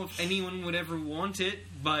don't know if anyone would ever want it,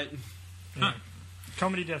 but... Yeah.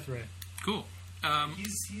 Comedy Death Ray. Cool.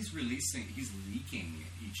 He's leaking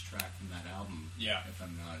each track from that album. Yeah. If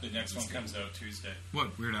I'm not The next one mistaken. comes out Tuesday.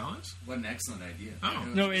 What, Weird Al is? What an excellent idea. Oh.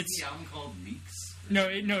 No, Is it's... the album called Leaks?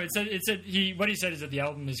 It said what he said is that the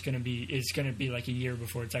album is going to be like a year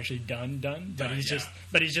before it's actually done. But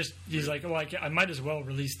he's like, well, I might as well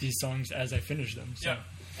release these songs as I finish them. So. Yeah.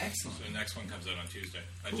 Excellent. So the next one comes out on Tuesday.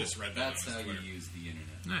 Cool. I just read that. That's on how you Twitter. use the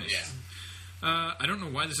internet. Nice. Yeah. I don't know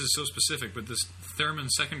why this is so specific, but this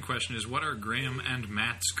Thurman's second question is, what are Graham and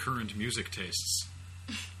Matt's current music tastes?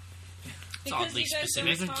 Because oddly you guys specific. don't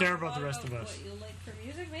Doesn't talk care a about the lot rest of us. What you like for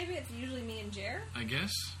music? Maybe it's usually me and Jer. I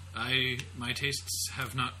guess. My tastes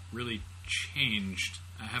have not really changed.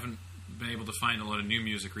 I haven't been able to find a lot of new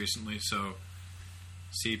music recently, so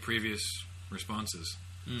see previous responses.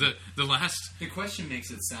 The last... The question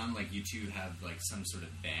makes it sound like you two have like some sort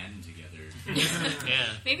of band together. Yeah.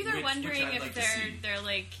 Maybe they're Which wondering I'd if like to see. they're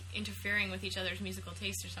like interfering with each other's musical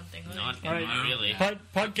taste or something. Not, All right. not really.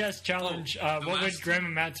 Podcast challenge. What last- would Graham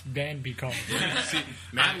and Matt's band be called? See,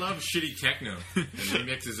 Matt loves shitty techno and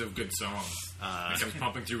remixes of good songs. That comes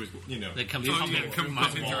pumping through his, That comes Oh, pumping yeah, through come my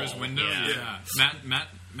bumping through his wall. window. Yeah. Yeah.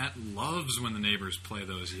 Matt loves when the neighbors play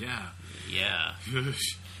those. Yeah. Yeah.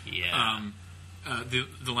 Yeah.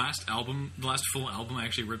 The last full album I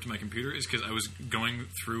actually ripped to my computer is because I was going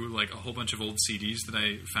through like a whole bunch of old CDs that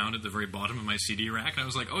I found at the very bottom of my CD rack, and I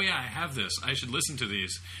was like, oh yeah, I have this. I should listen to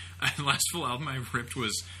these. And the last full album I ripped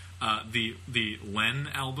was the Len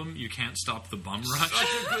album, You Can't Stop the Bum Rush. Such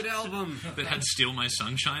a good album. That had Steal My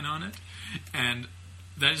Sunshine on it. And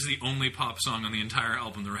that is the only pop song on the entire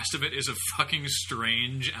album. The rest of it is a fucking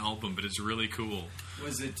strange album, but it's really cool.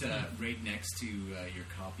 Was it right next to your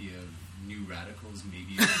copy of New Radicals?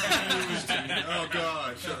 Maybe. Oh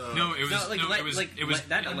God! Shut up. No, it was it was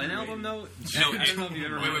that Len album though. No, I don't know if you've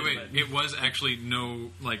ever heard of wait. it. It was actually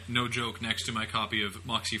no joke next to my copy of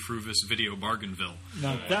Moxie Fruvis Video Bargainville.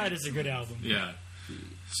 No, that is a good album. Yeah.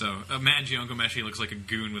 So, Mad Giancomeshi looks like a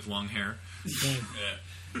goon with long hair.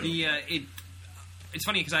 It's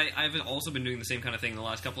funny because I've also been doing the same kind of thing the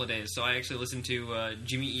last couple of days. So I actually listened to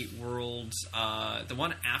Jimmy Eat World's the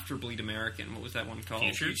one after Bleed American. What was that one called?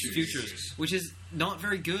 Futures, which is not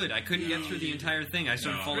very good. I couldn't get through the entire thing. I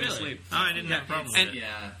started falling asleep. Oh, I didn't have a problem with it.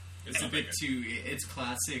 Yeah. It's a a bit bit too. It's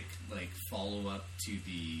classic, like follow up to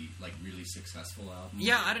the like really successful album.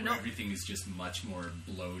 Yeah, I don't where know. Everything is just much more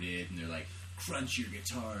bloated, and they're like crunchier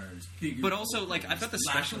guitars, bigger. But also, like, I've got the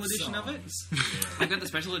lack special edition of it. songs. I've got the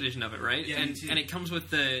special edition of it, right? Yeah, me and too. and it comes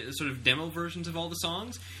with the sort of demo versions of all the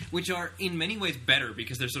songs, which are in many ways better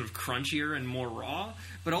because they're sort of crunchier and more raw.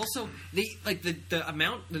 But also,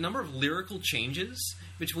 the number of lyrical changes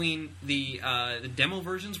between the demo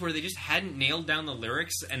versions where they just hadn't nailed down the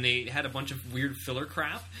lyrics and they had a bunch of weird filler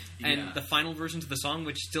crap, and Yeah. the final versions of the song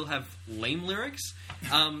which still have lame lyrics.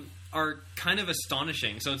 Are kind of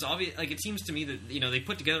astonishing. So it's obvious. Like, it seems to me that they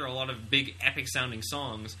put together a lot of big epic sounding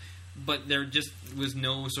songs, but there just was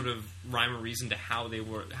no sort of rhyme or reason to how they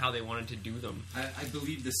wanted to do them. I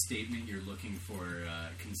believe the statement you're looking for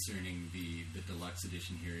concerning the deluxe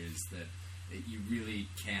edition here is that that you really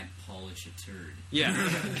can't polish a turd. Yeah.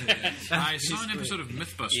 I saw an episode of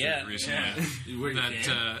MythBusters recently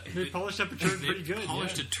that They polished up a turd they pretty good.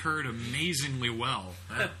 polished a turd amazingly well.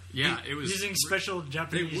 Yeah, it was using special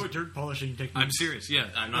Japanese dirt polishing techniques. I'm serious. Yeah,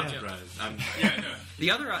 I'm not Yeah. surprised.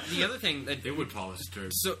 The other thing that They would polish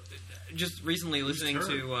turds. so just recently listening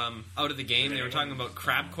to Out of the Game, they were talking about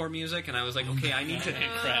crabcore music, and I was like, okay, I need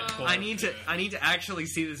to actually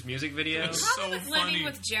see this music video. The It's problem so with living funny.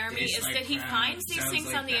 with Jeremy Tastes is like that he crab. finds these Sounds things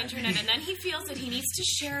like on the that. internet and then he feels that he needs to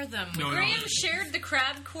share them. No, no, Graham shared the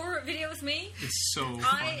crabcore video with me. it's so I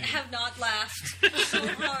funny. have not laughed so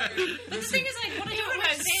hard. But the thing is, like, what I It don't was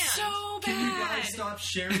understand, so Can you bad. guys stop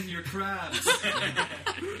sharing your crabs? what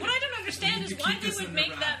I don't understand You is why keep they this would in the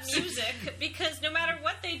make that wraps. music. Because no matter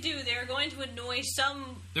what they do, they're going to annoy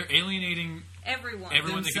They're alienating everyone.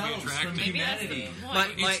 everyone that can be Themselves from attracted. humanity.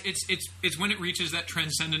 It's when it reaches that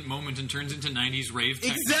transcendent moment and turns into 90s rave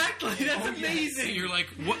techno. Exactly, that's Oh, yes. amazing. You're like,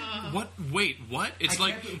 what? Wait, what? It's I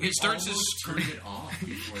like can't believe we it starts as almost turned it off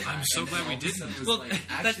before that. I'm so And glad all we of a sudden didn't. it was Well, like,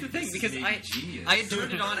 that's actually, the thing this because is I genius. had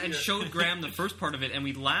turned it on and showed Graham the first part of it, and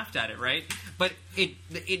we laughed at it, right? But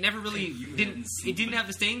it never really You didn't hadn't seen it didn't it. have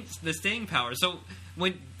the staying power. So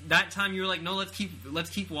when that time you were like, no, let's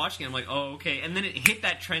keep watching. I'm like, oh, okay, and then it hit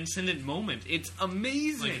that transcendent moment. It's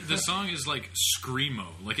amazing. like the song is like screamo,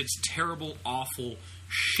 like it's terrible, awful,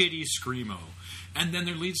 shitty screamo. And then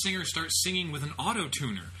their lead singer starts singing with an auto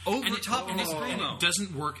tuner Over and top of the and screamo. it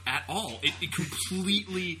doesn't work at all. It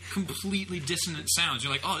completely dissonant sounds.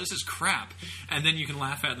 You're like, oh, this is crap. And then you can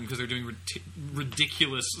laugh at them because they're doing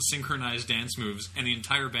ridiculous synchronized dance moves, and the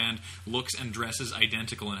entire band looks and dresses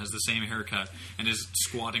identical and has the same haircut and is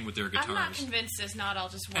squatting with their guitars. I'm not convinced it's not all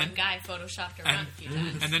just one And- guy photoshopped around a few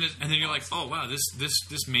times. And then you're like, oh wow,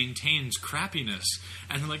 this maintains crappiness.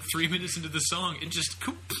 And then like 3 minutes into the song, it just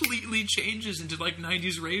completely changes into like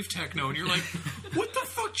 90s rave techno, and you're like, what the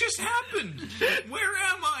fuck just happened? Where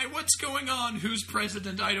am I? What's going on? Who's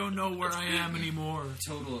president? I don't know where I am anymore.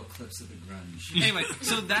 Total eclipse of the grunge. Anyway,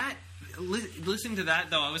 so that listening to that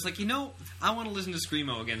though, I was like, I want to listen to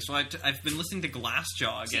screamo again. So I've been listening to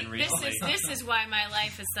Glassjaw again recently. This is why my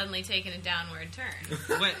life has suddenly taken a downward turn.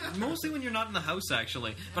 But mostly when you're not in the house,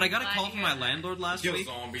 actually. But I got a Glad call to from hear my that. landlord last Kill week.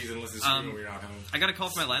 zombies and listen to Um, when you're not home. I got a call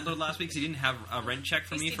from my landlord last week because he didn't have a rent check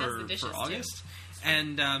for At me least he does the dishes, for too. August,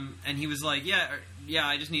 and he was like, yeah,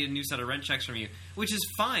 I just need a new set of rent checks from you, which is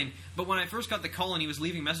fine. But when I first got the call and he was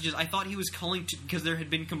leaving messages, I thought he was calling because there had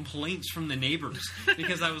been complaints from the neighbors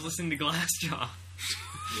because I was listening to Glassjaw.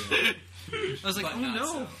 I was like, But oh not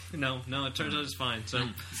no, so. no, it turns out it's fine. So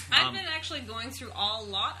I've been actually going through a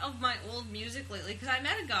lot of my old music lately because I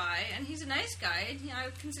met a guy and he's a nice guy. And, I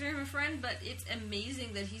would consider him a friend, but it's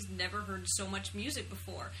amazing that he's never heard so much music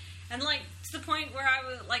before. And like to the point where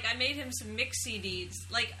I made him some mix CDs.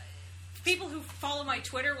 Like people who follow my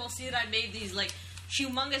Twitter will see that I made these like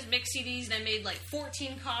humongous mix CDs, and I made like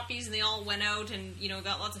 14 copies, and they all went out and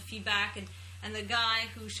got lots of feedback. And the guy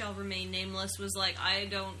who shall remain nameless was like, I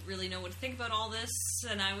don't really know what to think about all this.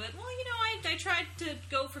 And I went, well, I tried to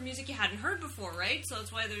go for music you hadn't heard before, right? So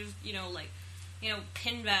that's why there's,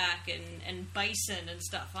 Pinback and Bison and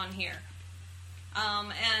stuff on here.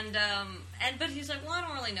 But he's like, well, I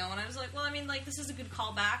don't really know. And I was like, well, this is a good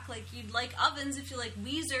callback. Like, you'd like Ovens if you like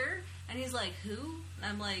Weezer. And he's like, who? And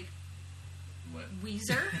I'm like, What?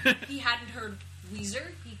 Weezer? He hadn't heard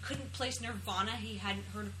Weezer. He couldn't place Nirvana. He hadn't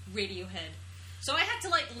heard Radiohead. So I had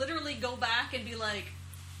to literally go back and be like,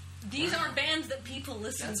 these aren't bands that people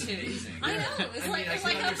listen That's to. amazing. I know. It's like I can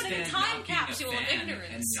opening a understand time not being capsule a of fan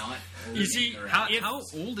ignorance. And not You see, how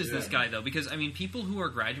old is this guy though? Because people who are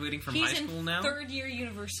graduating from He's high school in now. third year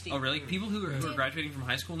university. Oh, really? People who are graduating from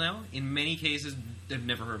high school now, in many cases, have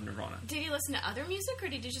never heard of Nirvana. Did he listen to other music, or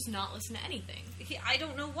did he just not listen to anything? I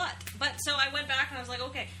don't know what. But so I went back and I was like,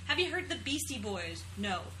 okay, have you heard the Beastie Boys?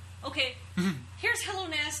 No. Okay, here's Hello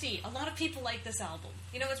Nasty. A lot of people like this album.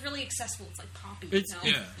 It's really accessible. It's like poppy.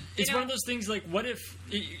 It's one of those things like, what if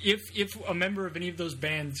a member of any of those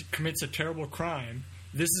bands commits a terrible crime,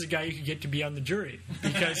 this is a guy you could get to be on the jury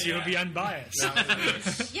because he'll be unbiased.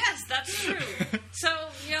 Yes, that's true. So,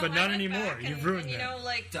 But I not went anymore. back You've and, ruined and,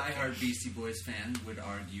 that. Die-hard Beastie Boys fan would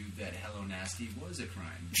argue that Hello Nasty was a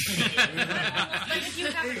crime. But if you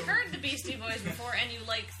haven't heard the Beastie Boys before and you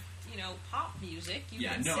like, pop music, you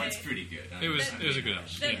Yeah, can no, say it's pretty good. It was a good album.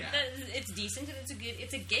 that it's decent and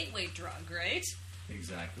it's a gateway drug, right?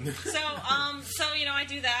 Exactly. So I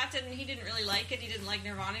do that, and he didn't really like it. He didn't like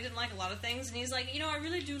Nirvana. He didn't like a lot of things, and he's like, I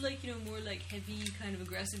really do like, more like heavy, kind of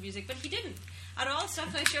aggressive music. But he didn't. Out of all the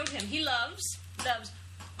stuff I showed him, he loves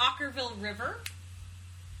Ockerville River.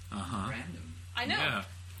 Uh-huh. Random. I know. Yeah.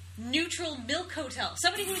 Neutral Milk Hotel.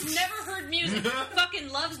 Somebody who's never heard music fucking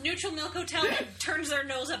loves Neutral Milk Hotel and turns their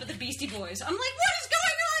nose up at the Beastie Boys. I'm like, what is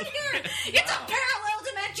going on here? It's a parallel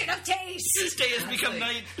dimension of taste. This day has become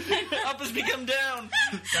night. Up has become down.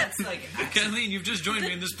 That's like Kathleen, you've just joined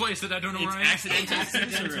me in this place that I don't know where I am.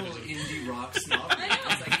 accidental indie rock snobbery. I know.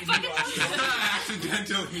 It's like indie rock snobbery.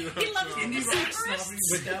 Accidental. He loves Indie rock snobbery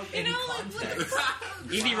without You any know, like, context.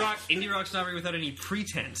 Indie rock snobbery without any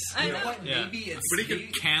pretense. I You know know. what? Yeah. Maybe it's But he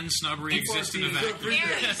could Can snobbery exist in a vacuum?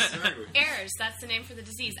 Exactly. Errors. That's the name for the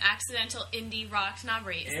disease. Accidental indie rock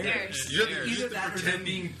snobbery. It's errors. You have to either that or them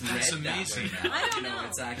being bred That's that amazing. way now. I don't You know, know.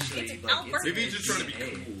 it's actually It's like Alberta. Maybe he's just trying to be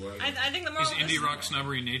DNA. cool. I think the moral Is indie rock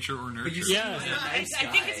snobbery nature or nurture? But you see, Yeah. he's a nice I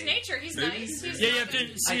think guy. it's nature. He's Maybe. nice. He's Yeah, you not have to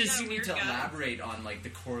a- see I his- think we need weird to guy. elaborate on like the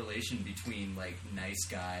correlation between like nice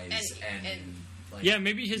guys and like Yeah,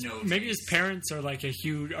 maybe his no his taste. parents are like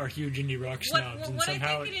huge indie rock snobs, and What I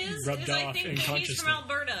somehow think it is rubbed I off think that he's unconsciously. from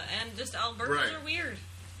Alberta, and just Albertans Right. are weird.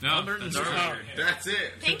 No, Albertans that's are right. weird. That's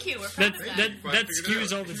it. Thank you. We're proud That of that. that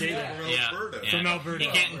skews all the data From Yeah. Alberta. from Alberta. You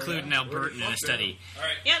can't include an Albertan in a study. All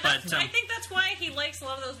right. Yeah, that's, But, I think that's why he likes a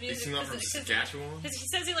lot of those music. He's not from Saskatchewan. He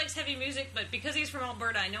says he likes heavy music, but because he's from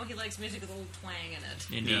Alberta, I know he likes music with a little twang in it.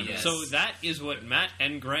 Indeed. Yes. So that is what Matt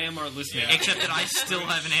and Graham are listening to. Except that I still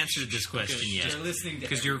haven't answered this question yet. They're listening to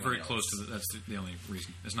Because you're everyone very close else. to the, that's the only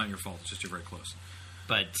reason. It's not your fault. It's just you're very close.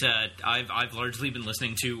 But I've largely been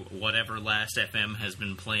listening to whatever Last FM has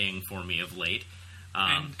been playing for me of late.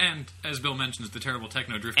 And as Bill mentions, the terrible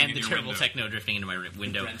techno drifting And in the your terrible window. techno drifting into my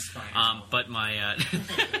window. Brent Spiner. But my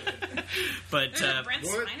but There's a Brent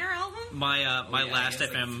what? Spiner album? my Yeah, Last he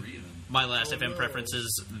has, like, FM 3 of them. my Last Oh, FM no.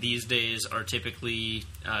 preferences these days are typically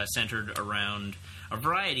centered around a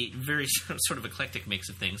variety, very sort of eclectic mix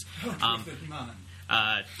of things.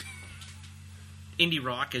 Indie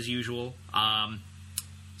rock as usual.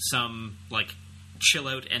 Some like chill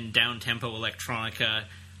out and down tempo electronica,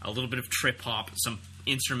 a little bit of trip hop, some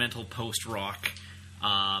instrumental post rock,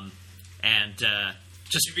 and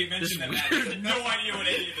just Should we this mention that Matt has no idea what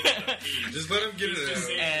any of this stuff means? Just let him get He's it just out.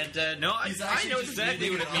 saying- and no, I know exactly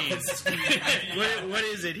what it means. what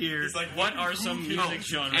is it here? It's like, What are some music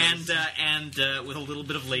genres? And with a little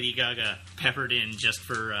bit of Lady Gaga peppered in just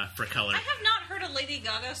for color. I have not heard a Lady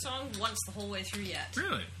Gaga song once the whole way through yet.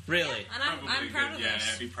 Really? Really? And I'm Probably proud good. of Yeah,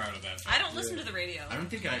 this. I'd be proud of that. I don't listen to the radio. I don't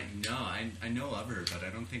think I know of her, but I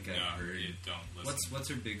don't think I've No, heard. you don't listen. What's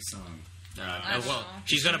her big song? I don't well, know.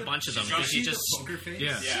 she's got a bunch of them. Is she She the just Poker Face?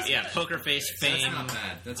 Yeah. yeah, Poker Face, That's Fame. not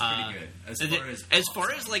bad. That's Uh, pretty good. as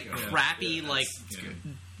far as like crappy Yeah, like that's good.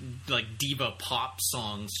 like diva pop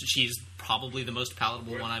songs, she's probably the most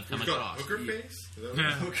palatable one I've come We've got across. Hooker Face? Is that what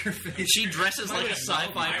Yeah. Poker Face. She dresses like a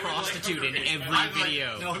sci-fi prostitute in every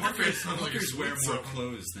video. No, hookers wear more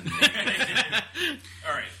clothes than me.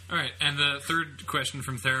 All right. All right, and the third question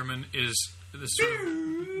from Theremin is this sort of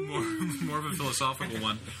more of a philosophical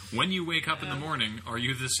one. When you wake up in the morning, are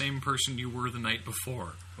you the same person you were the night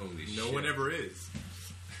before? Holy shit. No one ever is.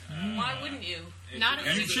 Why wouldn't you? Not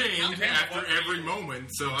a You change Depends after what every you- moment,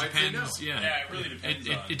 so I'd say no. Depends, yeah. Yeah, it really depends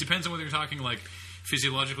on- It depends on whether you're talking like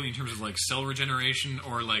physiologically in terms of like cell regeneration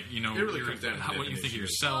or like It really comes down to what you think of definition.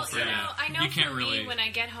 yourself. Well, or, yeah. I know you can't for really. me, when I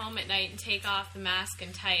get home at night and take off the mask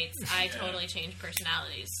and tights, I totally change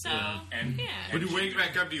personalities. So, And- yeah. When you wake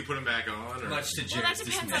back up, do you put them back on? Or? Much to Well, that Jared's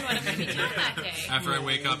depends dismay. on what I'm going to be doing that day. After I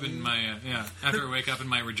wake up in my after I wake up in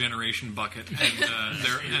my regeneration bucket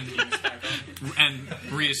and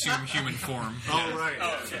reassume human form. Oh, right.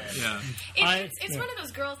 Yeah. It's one of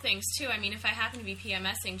those girl things too. I mean, if I happen to be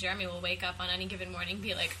PMSing, Jeremy will wake up on any given morning and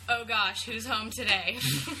be like, "Oh gosh, who's home today?"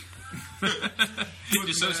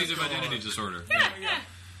 Dissociative identity disorder.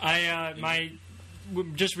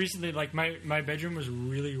 Just recently, like my bedroom was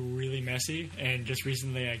really messy, and just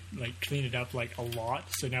recently I like cleaned it up like a lot,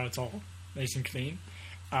 so now it's all nice and clean.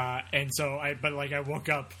 And so I woke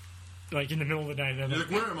up like in the middle of the night, and I'm You're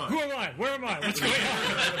like, like, where am I? who am I? Where am I? What's going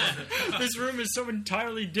on? This room is so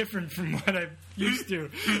entirely different from what I'm used to.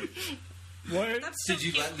 What? That's so Did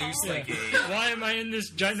you cute, let loose Paul. like a? Why am I in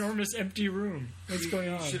this ginormous empty room? What's going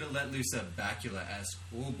on? You should have let loose a Bacula-esque.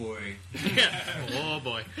 Oh boy, Oh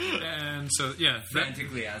boy. And so yeah, that,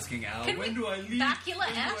 frantically asking Al, Can when we- do I leave?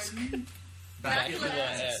 Bacula-esque?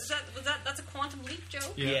 Bacula-esque. That's a quantum leap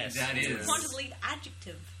joke? yes, That is. Quantum leap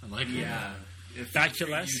adjective. I like it. Yeah. If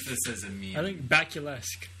Baculesque? use this as a meme. I think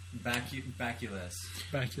baculesque.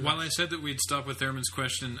 Baculesque. While I said that we'd stop with Thurman's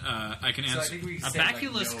question, I can So I answer. think we A said, like,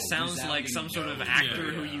 baculus no, sounds like resounding some sort of no. actor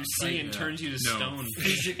Yeah, who yeah. you see and turns you to No. stone.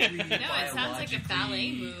 Physically, No, it sounds like a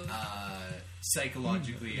ballet move.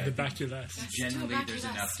 Psychologically, I The think baculesque. generally Still there's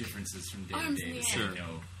baculesque. enough differences from day Arms to in day the to say air.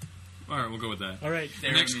 no. All right, we'll go with that. All right.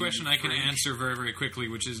 The next question I can answer very, very quickly,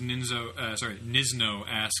 which is Nizno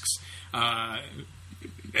asks,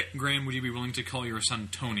 Graham, would you be willing to call your son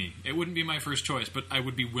Tony? It wouldn't be my first choice, but I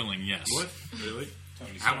would be willing, yes. What? Really?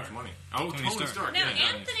 Tony How Stark. much money? Oh, Tony Stark. Now, Yeah.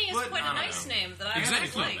 Anthony is What? quite a I don't nice know. name that I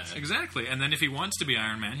Exactly. like. Exactly. And then if he wants to be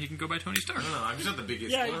Iron Man, he can go by Tony Stark. No, I'm just not the biggest.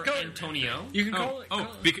 Yeah, fan. you call, Antonio. you can call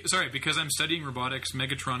it. Because I'm studying robotics,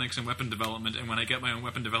 mechatronics, and weapon development, and when I get my own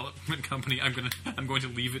weapon development company, I'm going to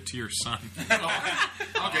leave it to your son.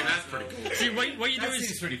 Okay, that's pretty cool. See, what you do That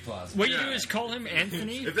seems is pretty plausible. what you do is call him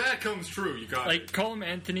Anthony. If that comes true, you got Like it. call him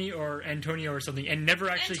Anthony or Antonio or something, and never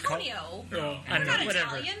actually Antonio. I don't know, Not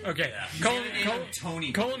whatever. Italian. Okay,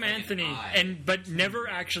 Tony. call him Anthony, but never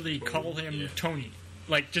actually call him Tony.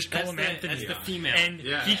 Like just call That's him the- Anthony. that's the female. and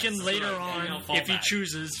Yeah. he can later Female on, if he fallback.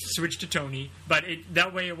 chooses, switch to Tony. But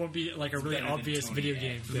that way, it won't be like a really better than obvious Tony video X.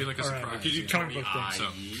 game. It'll be like a Or surprise. Did you comic book thing. So,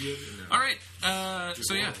 all right.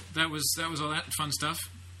 So yeah, that was all that fun stuff.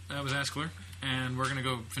 That was Askler, and we're gonna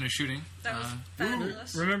go finish shooting. That was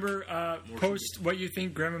fabulous. Remember, post what you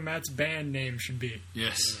think Grandma Matt's band name should be.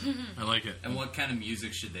 Yes, I like it. And what kind of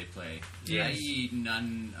music should they play? Yes. I.e.,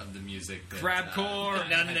 none of the music. That, Crabcore.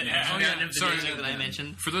 None, I've none mentioned. of the Sorry. music that I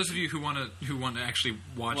mentioned. For those of you who want to actually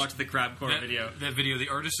watch the Crabcore that video that video, the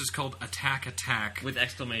artist is called Attack Attack. with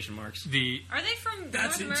exclamation marks. The Are they from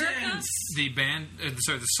North America? the band,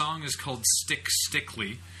 the song is called Stick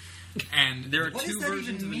Stickly, and There are What two does that versions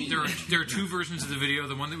even of the mean? there are two versions of the video.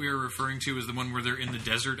 The one that we were referring to is the one where they're in the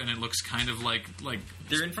desert and it looks kind of like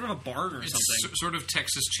They're in front of a barn or it's something. sort of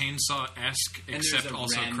Texas Chainsaw esque, And except there's a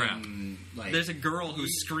also crap. random, Like, There's a girl who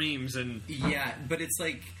screams and yeah, but it's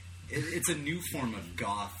like it's a new form of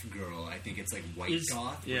goth girl. I think it's like white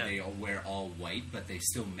goth, where yeah. they all wear all white, but they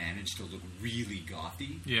still manage to look really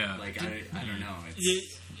gothy. Yeah. like I don't know.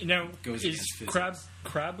 It's, Goes Is against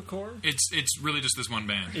crabcore? It's really just this one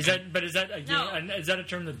band. Is that? But is that again? No. Is that a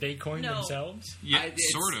term that they coined No. themselves? Yeah, it's-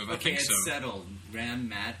 sort of. I Okay, think it's so. settled. Ram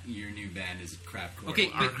Matt, your new band is crabcore. okay,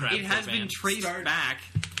 Our but Crabcore it has been band. traced Start- back.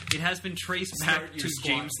 It has been traced Start back your to squats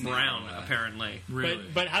James now, Brown, apparently. Really,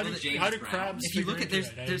 But how Well, did James how did Brown. crabs? If you figure look at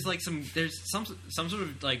into there's it? like some sort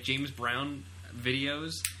of like James Brown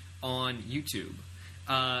videos on YouTube.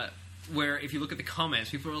 Where if you look at the comments,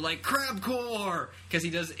 people are like Crabcore because he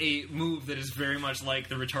does a move that is very much like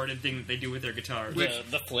the retarded thing that they do with their guitar.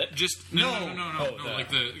 The flip. just no, Oh, the- like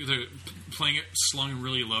the playing it slung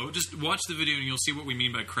really low. Just watch the video and you'll see what we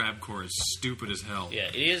mean by crabcore. It's stupid as hell. Yeah,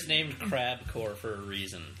 it is named Crabcore for a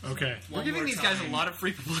reason. Okay. We're giving these guys a lot of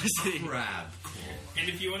free publicity. crabcore. And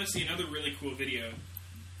if you want to see another really cool video,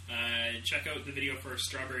 check out the video for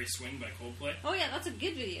Strawberry Swing by Coldplay, Oh yeah, that's a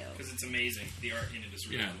good video. because it's amazing. The art in it is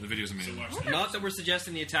really Yeah, the video's amazing. So watch that. Not that we're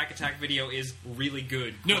suggesting the Attack Attack video is really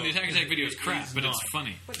good. No, the Attack Attack video is crap, It's but it's not.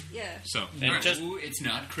 funny. But yeah. So, And all right. just- Ooh, it's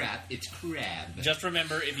not crap, it's crab. Just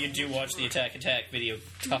remember, if you do watch the Attack Attack video,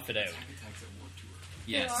 tough it out.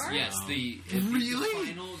 Yes, They are? yes.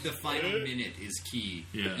 The final minute is key.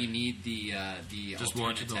 Yeah. You need the just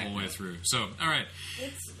watch it the whole way through. So, all right.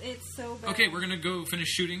 It's so bad. Okay, we're going to go finish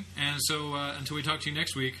shooting. And so, until we talk to you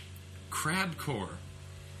next week, Crabcore.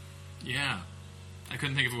 Yeah. I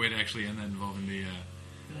couldn't think of a way to actually end that involving the...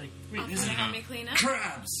 Can you help me clean up?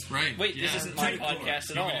 crabs. right. Wait, yeah. this isn't my podcast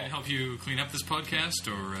at You all. want me to help you clean up this podcast,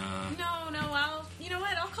 or... No, you know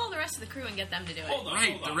what? I'll call the rest of the crew and get them to do it. Hold on,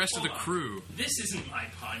 Right, hold the on, rest of the hold on. crew. This isn't my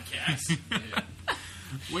podcast.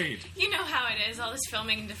 Wait. You know how it is, all this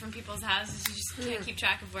filming in different people's houses. You just can't keep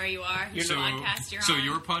track of where you are. Your podcast you're so on.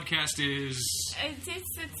 your podcast is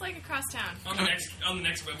It's like across town. on the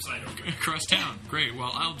next website. Okay. across town. Great.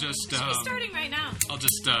 Well, I'll just... It's starting right now. I'll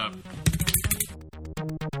just